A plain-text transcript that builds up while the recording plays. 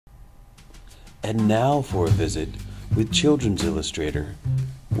And now for a visit with children's illustrator,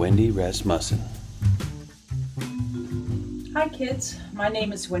 Wendy Rasmussen. Hi kids, my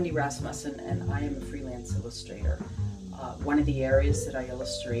name is Wendy Rasmussen and I am a freelance illustrator. One of the areas that I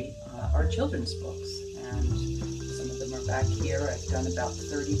illustrate are children's books, and some of them are back here. I've done about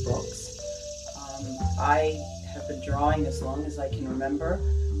 30 books. I have been drawing as long as I can remember.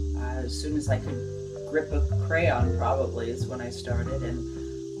 As soon as I could grip a crayon probably is when I started, and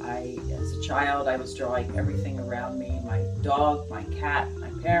as a child, I was drawing everything around me: my dog, my cat, my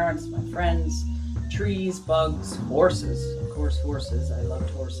parents, my friends, trees, bugs, horses. Of course, horses. I loved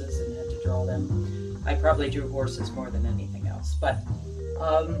horses and had to draw them. I probably drew horses more than anything else. But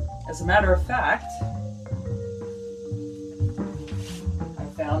as a matter of fact, I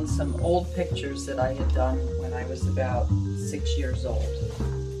found some old pictures that I had done when I was about 6 years old.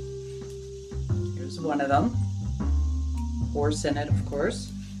 Here's one of them. Horse in it, of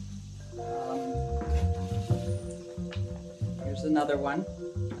course. Here's another one,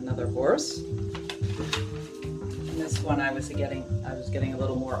 another horse. And this one I was getting a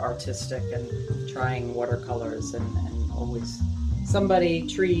little more artistic and trying watercolors and always somebody,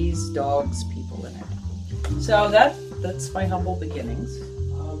 trees, dogs, people in it. So that's my humble beginnings.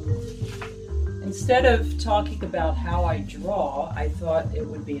 Instead of talking about how I draw, I thought it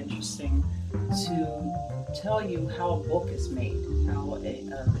would be interesting to tell you how a book is made, how a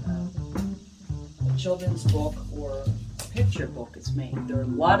children's book or a picture book is made. There are a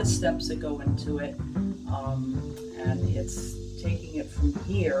lot of steps that go into it, and it's taking it from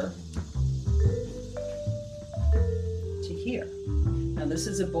here to here. Now this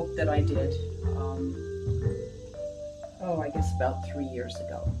is a book that I did, I guess about 3 years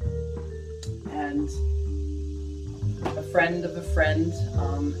ago. And a friend of a friend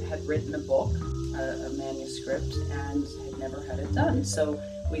had written a book, a manuscript, and had never had it done. So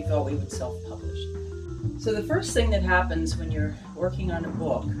we thought we would self-publish. So the first thing that happens when you're working on a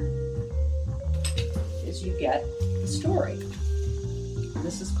book is you get the story. And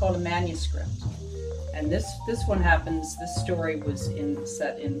this is called a manuscript. And this one happens, this story was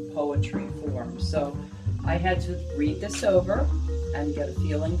set in poetry form. So I had to read this over and get a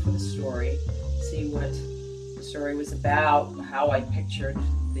feeling for the story, see what the story was about, how I pictured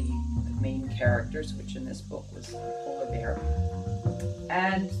the main characters, which in this book was the polar bear,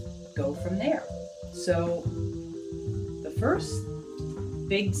 and go from there. So the first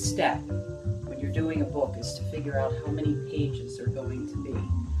big step when you're doing a book is to figure out how many pages are going to be.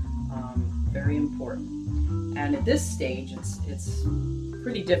 Very important. And at this stage, it's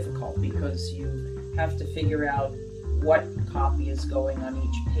pretty difficult because you have to figure out what copy is going on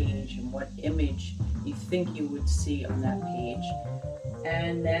each page and what image you think you would see on that page,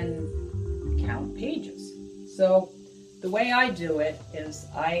 and then count pages. So the way I do it is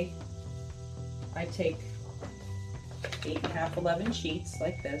I take 8.5, 11 sheets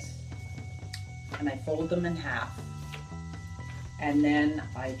like this, and I fold them in half, and then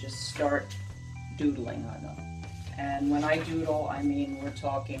I just start doodling on them. And when I doodle, I mean we're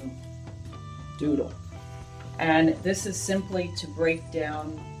talking doodle. And this is simply to break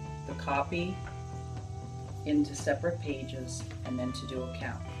down the copy into separate pages and then to do a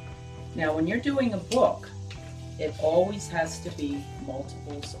count. Now when you're doing a book, it always has to be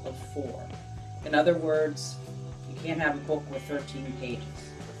multiples of 4. In other words, you can't have a book with 13 pages.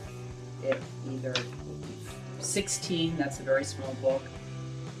 It either will be 16, that's a very small book.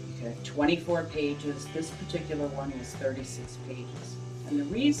 You could have 24 pages. This particular one was 36 pages. And the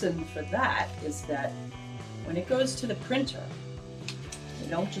reason for that is that when it goes to the printer, they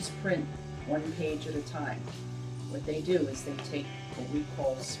don't just print one page at a time. What they do is they take what we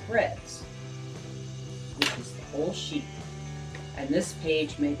call spreads, which is the whole sheet. And this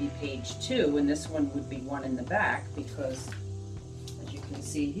page may be page 2, and this one would be one in the back because, as you can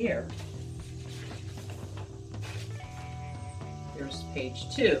see here, here's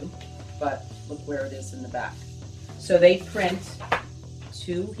page 2, but look where it is in the back. So they print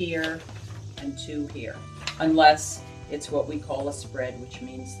 2 here and 2 here, unless it's what we call a spread, which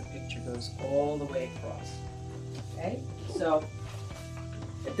means the picture goes all the way across. Okay, so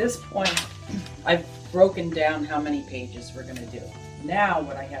at this point, I've broken down how many pages we're going to do. Now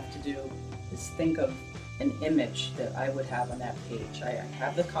what I have to do is think of an image that I would have on that page. I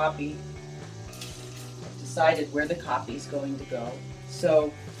have the copy. I've decided where the copy is going to go.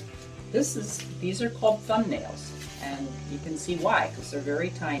 So these are called thumbnails, and you can see why, because they're very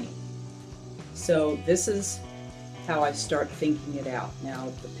tiny. So this is how I start thinking it out.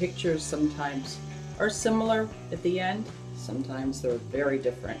 Now the pictures sometimes are similar at the end, sometimes they're very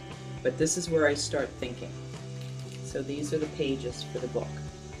different, but this is where I start thinking. So these are the pages for the book.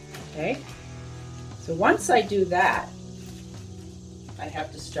 Okay, So once I do that, I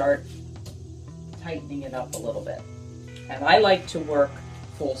have to start tightening it up a little bit. And I like to work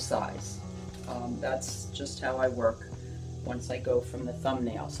full size. That's just how I work once I go from the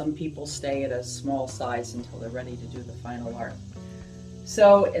thumbnail. Some people stay at a small size until they're ready to do the final art.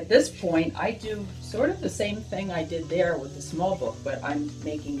 So at this point, I do sort of the same thing I did there with the small book, but I'm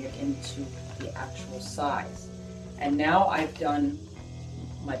making it into the actual size. And now I've done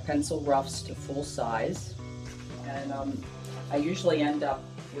my pencil roughs to full size, and I usually end up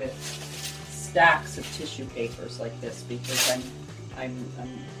with stacks of tissue papers like this because I'm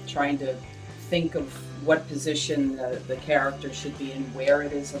trying to think of what position the character should be in, where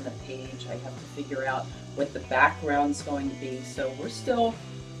it is on the page. I have to figure out what the background's going to be. So we're still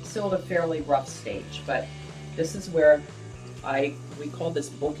at a fairly rough stage, but this is where we call this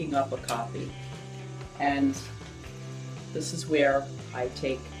booking up a copy. And this is where I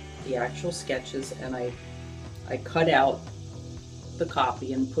take the actual sketches and I cut out the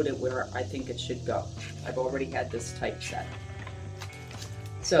copy and put it where I think it should go. I've already had this typeset.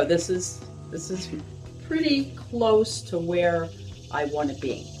 So this is pretty close to where I want to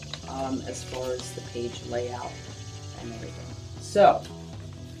be as far as the page layout and everything. So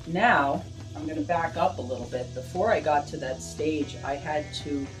now I'm going to back up a little bit. Before I got to that stage, I had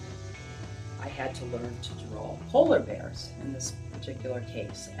to learn to draw polar bears in this particular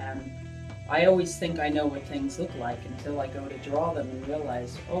case. And I always think I know what things look like until I go to draw them and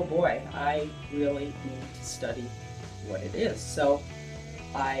realize, oh boy, I really need to study what it is. So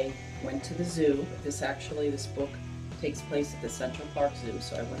I went to the zoo. This book takes place at the Central Park Zoo.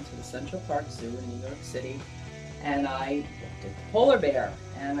 So I went to the Central Park Zoo in New York City and I looked at the polar bear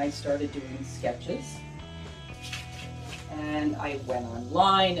and I started doing sketches. And I went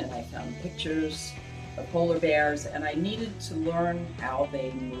online and I found pictures of polar bears, and I needed to learn how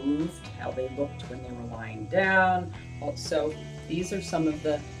they moved, how they looked when they were lying down. Also, these are some of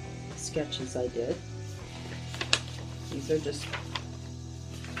the sketches I did. These are just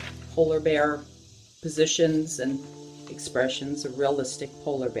polar bear positions and expressions, a realistic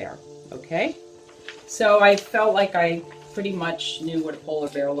polar bear, okay? So I felt like I pretty much knew what a polar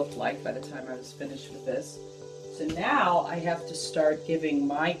bear looked like by the time I was finished with this. So now I have to start giving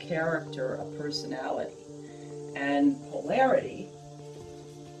my character a personality. And Polarity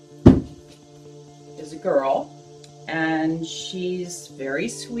is a girl, and she's very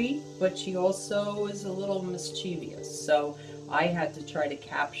sweet, but she also is a little mischievous. So I had to try to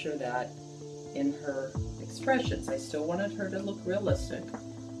capture that in her expressions. I still wanted her to look realistic,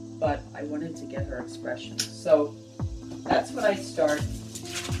 but I wanted to get her expressions. So that's what I start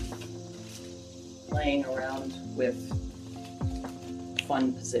playing around with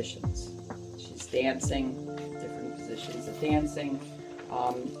fun positions. She's dancing, different positions of dancing.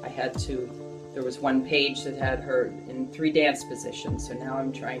 There was one page that had her in 3 dance positions, so now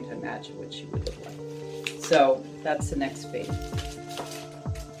I'm trying to imagine what she would look like. So that's the next phase.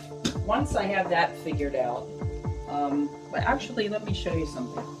 Once I have that figured out, but actually let me show you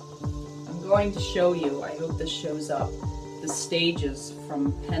something. I'm going to show you, I hope this shows up, the stages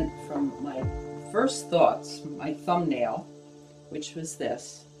from my first thoughts, my thumbnail, which was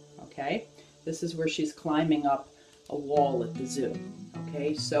this, okay? This is where she's climbing up a wall at the zoo,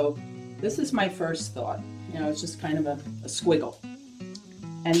 okay? So this is my first thought. You know, it's just kind of a squiggle.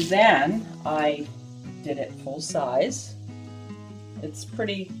 And then I did it full size. It's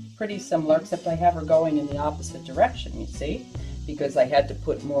pretty similar, except I have her going in the opposite direction, you see? Because I had to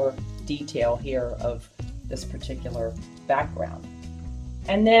put more detail here of this particular background.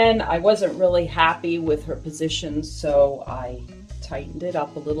 And then I wasn't really happy with her position, so I tightened it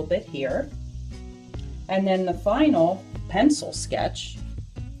up a little bit here. And then the final pencil sketch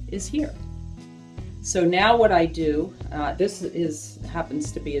is here. So now what I do, this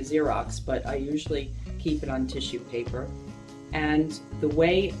happens to be a Xerox, but I usually keep it on tissue paper. And the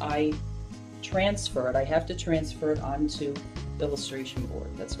way I transfer it, I have to transfer it onto illustration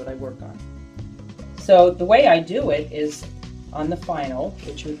board. That's what I work on. So the way I do it is on the final,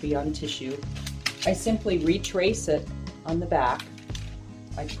 which would be on tissue, I simply retrace it on the back,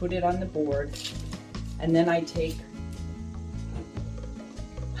 I put it on the board, and then I take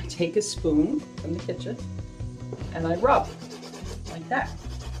a spoon from the kitchen and I rub like that.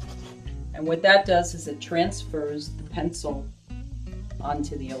 And what that does is it transfers the pencil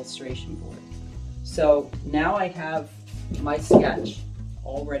onto the illustration board. So now I have my sketch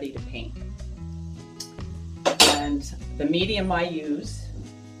all ready to paint. And the medium I use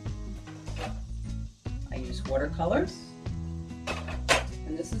watercolors.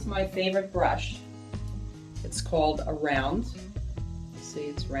 And this is my favorite brush. It's called a round. See,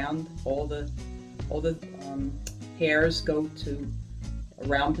 it's round. All all the hairs go to a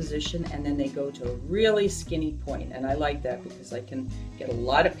round position, and then they go to a really skinny point. And I like that because I can get a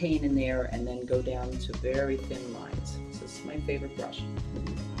lot of paint in there and then go down to very thin lines. So this is my favorite brush.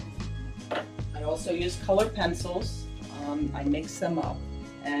 I also use colored pencils. I mix them up,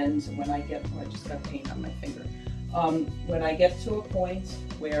 and when I get, I just got paint on my finger. When I get to a point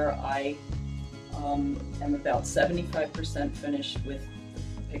where I am about 75% finished with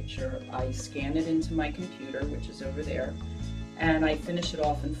the picture, I scan it into my computer, which is over there, and I finish it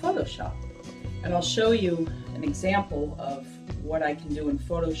off in Photoshop. And I'll show you an example of what I can do in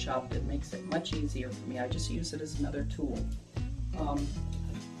Photoshop that makes it much easier for me. I just use it as another tool.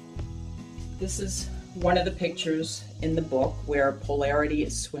 This is one of the pictures in the book where Polarity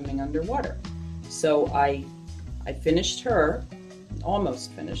is swimming underwater. So I finished her,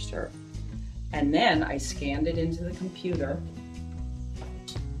 almost finished her, and then I scanned it into the computer,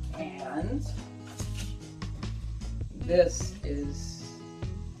 and this is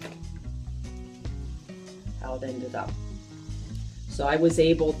how it ended up. So I was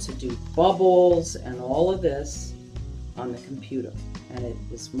able to do bubbles and all of this on the computer, and it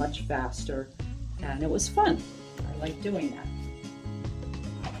was much faster and it was fun. I like doing that.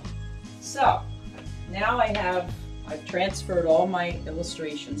 So now I've transferred all my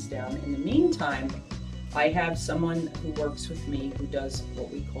illustrations down. In the meantime, I have someone who works with me who does what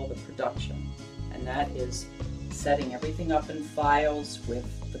we call the production, and that is setting everything up in files with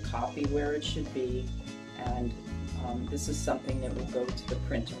the copy where it should be, and this is something that will go to the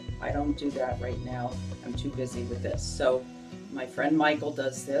printer. I don't do that right now. I'm too busy with this. So my friend Michael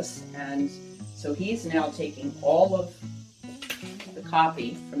does this, and so he's now taking all of the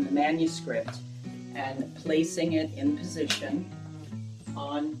copy from the manuscript and placing it in position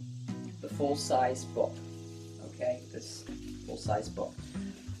on the full-size book. Okay, this full-size book.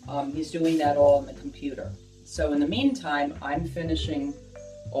 He's doing that all on the computer. So in the meantime, I'm finishing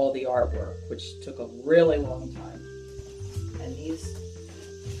all the artwork, which took a really long time. And these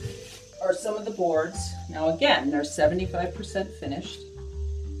are some of the boards. Now again, they're 75% finished.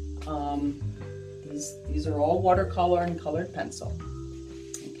 These are all watercolor and colored pencil.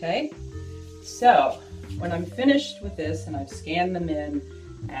 Okay, so when I'm finished with this and I've scanned them in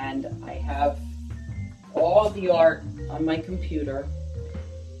and I have all the art on my computer,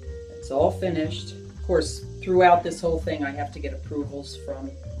 it's all finished. Of course, throughout this whole thing, I have to get approvals from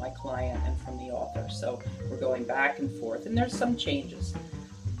my client and from the author. So we're going back and forth, and there's some changes.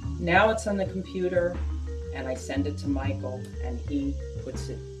 Now it's on the computer, and I send it to Michael, and he puts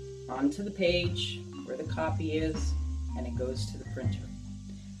it onto the page where the copy is, and it goes to the printer.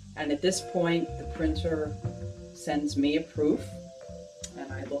 And at this point, the printer sends me a proof,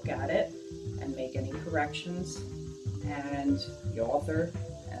 and I look at it and make any corrections, and the author,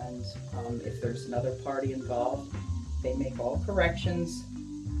 and if there's another party involved, they make all corrections,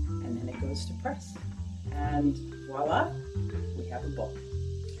 and then it goes to press. And voila, we have a book.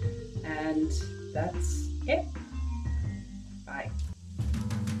 And that's it.